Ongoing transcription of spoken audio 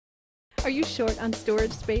Are you short on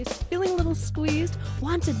storage space? Feeling a little squeezed?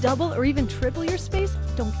 Want to double or even triple your space?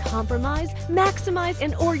 Don't compromise. Maximize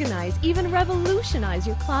and organize, even revolutionize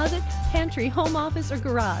your closet, pantry, home office, or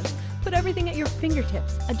garage. Put everything at your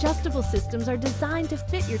fingertips. Adjustable systems are designed to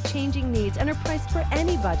fit your changing needs and are priced for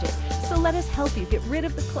any budget. So let us help you get rid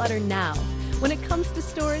of the clutter now. When it comes to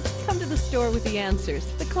storage, come to the store with the answers.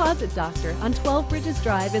 The Closet Doctor on 12 Bridges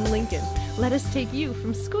Drive in Lincoln. Let us take you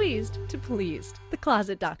from squeezed to pleased. The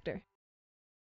Closet Doctor.